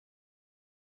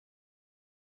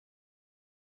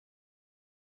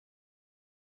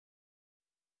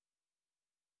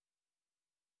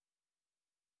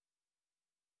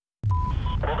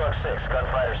Bulldog 6,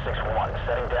 Gunfighter 6-1,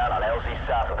 setting down on LZ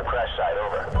south of the crash site,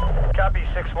 over. Copy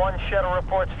 6-1, Shadow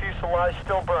reports fuselage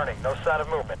still burning, no sign of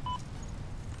movement.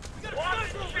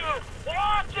 Watch and shoot!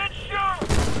 Watch and shoot!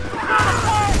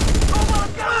 Come on,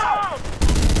 go!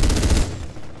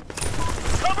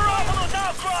 Cover off of those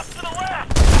outcrops to the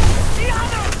left! The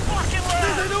other fucking left!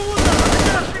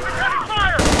 Heavy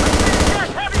fire! Yes,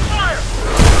 heavy fire!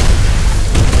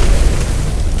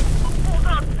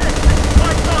 Bulldog 6,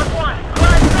 Python 1,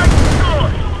 flag site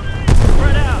secured!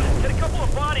 Spread out, get a couple of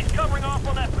bodies covering off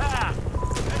on that path.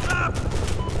 Heads up!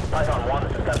 Python 1,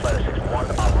 this is Gunfighter 6-1,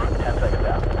 en route, 10 seconds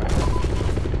out.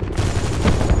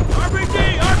 RPG!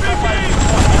 RPG!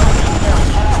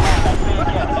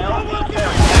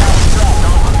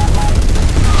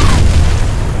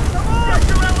 Get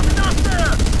your element up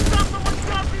there! Stop someone's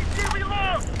RPG,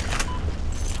 reload!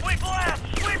 Sweep left!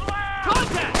 Sweep left!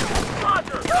 Contact!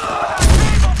 Roger!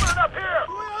 Team opening up here!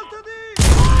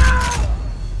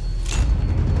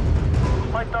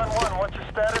 Python 1, what's your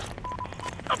status?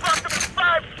 Approximately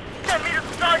 10 meters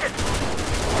from target!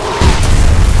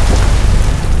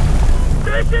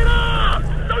 Take it off!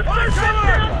 Don't stay sitting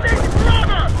there! I'm taking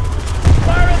forever!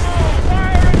 Fire and move!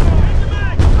 Fire and move! In the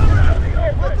back!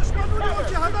 Cover!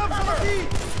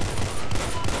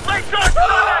 Lights on!